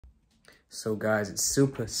So guys, it's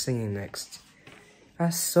Super singing next.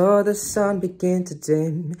 I saw the sun begin to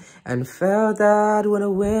dim and felt that when the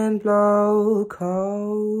wind blow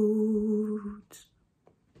cold.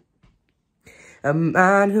 A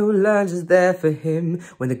man who learns is there for him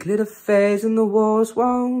when the glitter fades and the walls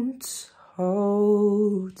won't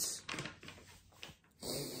hold.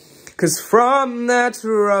 'Cause from that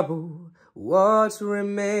trouble, what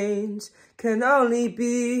remains can only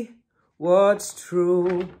be what's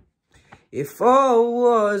true. If all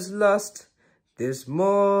was lost, there's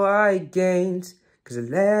more I gained, 'cause it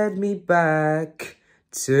led me back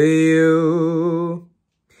to you.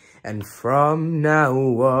 And from now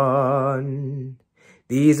on,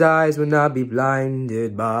 these eyes will not be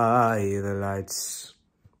blinded by the lights.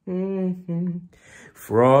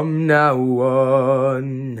 From now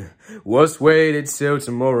on, what's waited till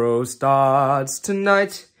tomorrow starts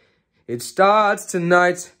tonight. It starts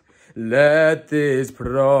tonight. Let this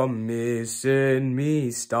promise in me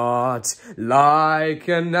start like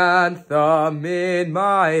an anthem in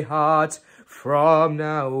my heart. From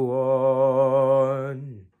now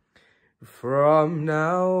on, from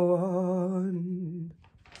now on.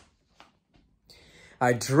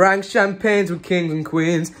 I drank champagnes with kings and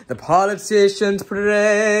queens. The politicians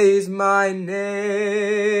praise my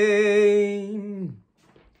name.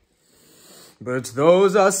 But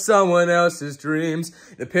those are someone else's dreams.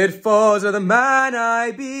 The pitfalls of the man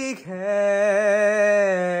I became.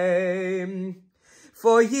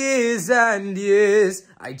 For years and years,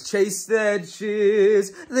 I chased their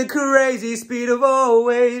cheers. The crazy speed of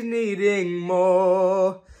always needing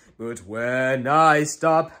more. But when I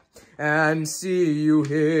stop and see you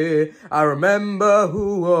here, I remember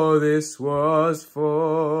who all this was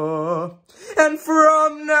for. And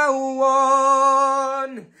from now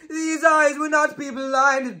on, these eyes will not be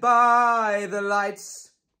blinded by the lights.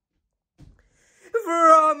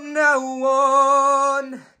 From now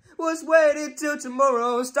on, what's waited till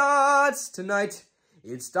tomorrow starts tonight.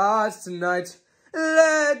 It starts tonight.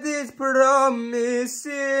 Let this promise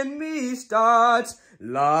in me start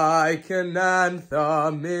like an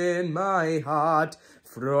anthem in my heart.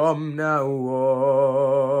 From now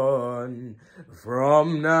on,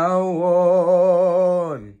 from now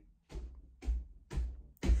on.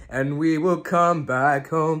 And we will come back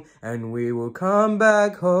home, and we will come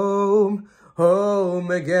back home,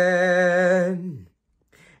 home again.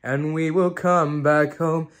 And we will come back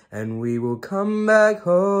home, and we will come back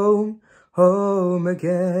home, home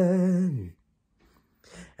again.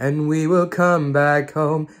 And we will come back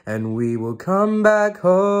home, and we will come back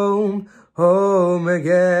home, home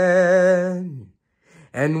again.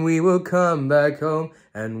 And we will come back home,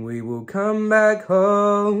 and we will come back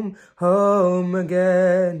home, home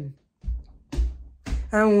again.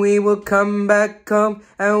 And we will come back home,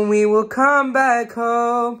 and we will come back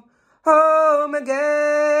home, home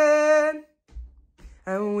again.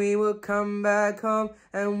 And we will come back home,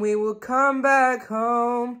 and we will come back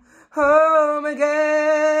home, home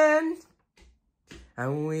again.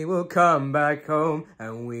 And we will come back home,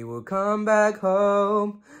 and we will come back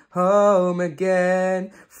home, home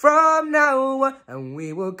again. From now on, and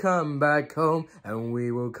we will come back home, and we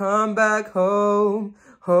will come back home,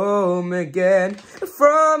 home again.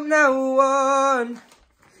 From now on,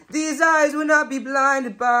 these eyes will not be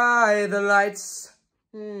blinded by the lights.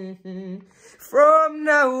 From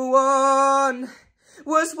now on,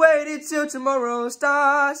 what's waited till tomorrow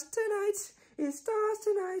starts tonight. It starts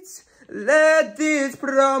tonight. Let this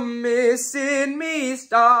promise in me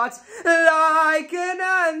start like an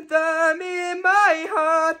anthem in my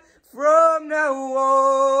heart. From now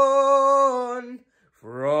on,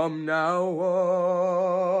 from now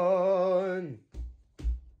on.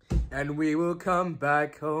 And we will come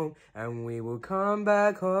back home, and we will come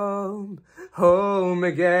back home, home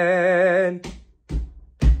again.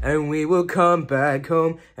 And we will come back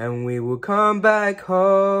home, and we will come back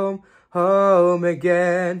home, home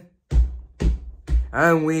again.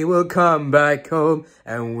 And we will come back home,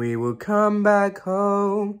 and we will come back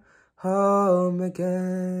home, home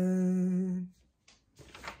again.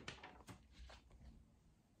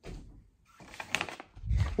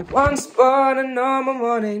 Once upon a normal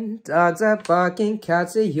morning, dogs are barking,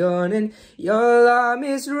 cats are yawning, your alarm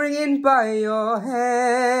is ringing by your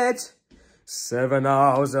head. 7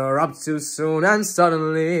 hours are up too soon, and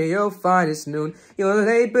suddenly you'll find it's noon. You're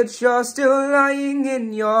late, but you're still lying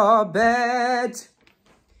in your bed.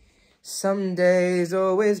 Some days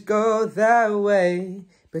always go that way,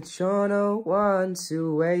 but you're no one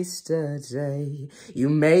to waste a day. You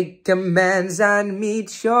make amends and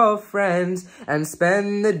meet your friends, and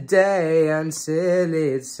spend the day until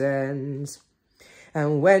it ends.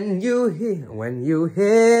 And when you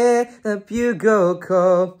hear the bugle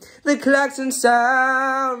call, the klaxon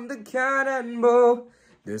sound, the cannonball,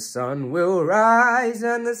 the sun will rise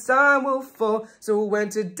and the sun will fall. So when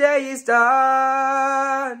today is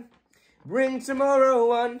done, bring tomorrow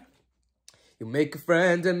on. You make a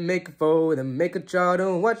friend and make a foe, then make a child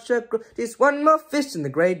and watch her grow. Just one more fish in the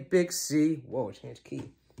great big sea. Whoa, change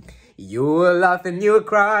key. You will laugh and you will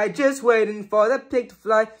cry, just waiting for the pig to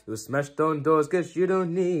fly. You'll smash stone doors cause you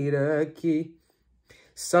don't need a key.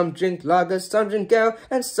 Some drink lager, some drink ale,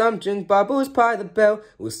 and some drink bubbles by the bell.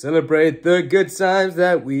 We'll celebrate the good times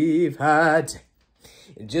that we've had.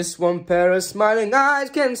 Just one pair of smiling eyes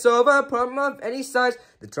can solve a problem of any size.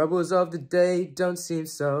 The troubles of the day don't seem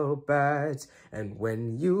so bad. And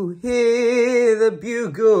when you hear the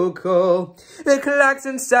bugle call, the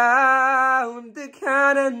klaxon sound, the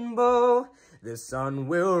cannonball, the sun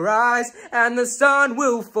will rise and the sun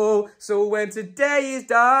will fall. So when today is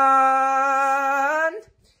done,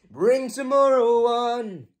 bring tomorrow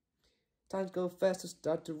on. Times go fast to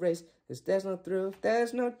start to race. Cause there's no thrill,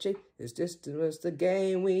 there's no chase. It's just a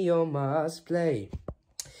game we all must play.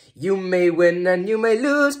 You may win and you may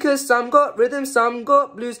lose, cause some got rhythm, some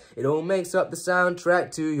got blues. It all makes up the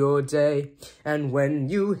soundtrack to your day. And when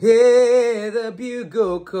you hear the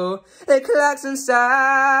bugle call, the klaxon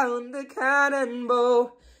sound, the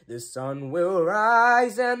cannonball, the sun will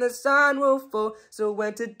rise and the sun will fall. So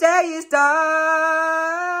when today is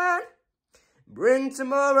done, bring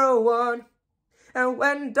tomorrow on. And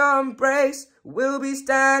when dawn breaks, we'll be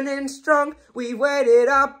standing strong. We waited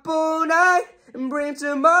up all night and bring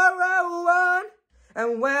tomorrow on.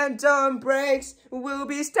 And when dawn breaks, we'll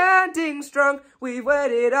be standing strong. We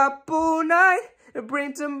waited up all night and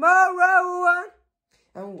bring tomorrow on.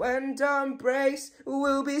 And when dawn breaks,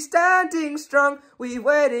 we'll be standing strong. We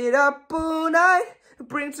waited up all night and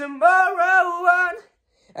bring tomorrow on.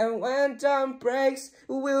 And when dawn breaks,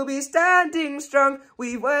 we'll be standing strong.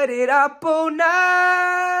 We waited up all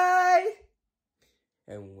night.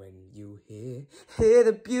 And when you hear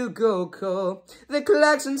the bugle call, the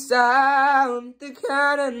klaxon sound, the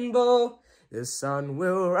cannonball, the sun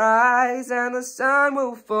will rise and the sun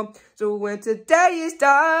will fall. So when today is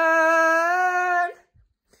done,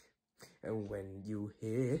 and when you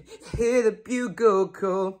hear the bugle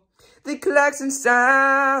call, the klaxon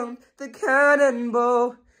sound, the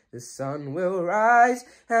cannonball, the sun will rise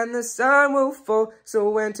and the sun will fall. So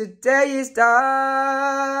when today is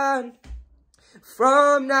done,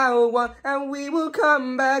 from now on, and we will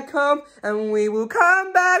come back home, and we will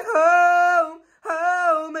come back home,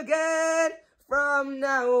 home again. From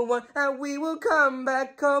now on, and we will come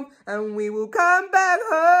back home, and we will come back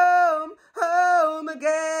home, home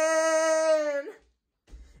again.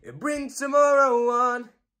 Bring tomorrow on.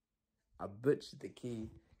 I butchered the key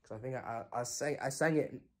because I think I sang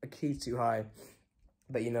it a key too high,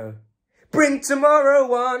 but you know, bring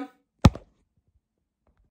tomorrow on.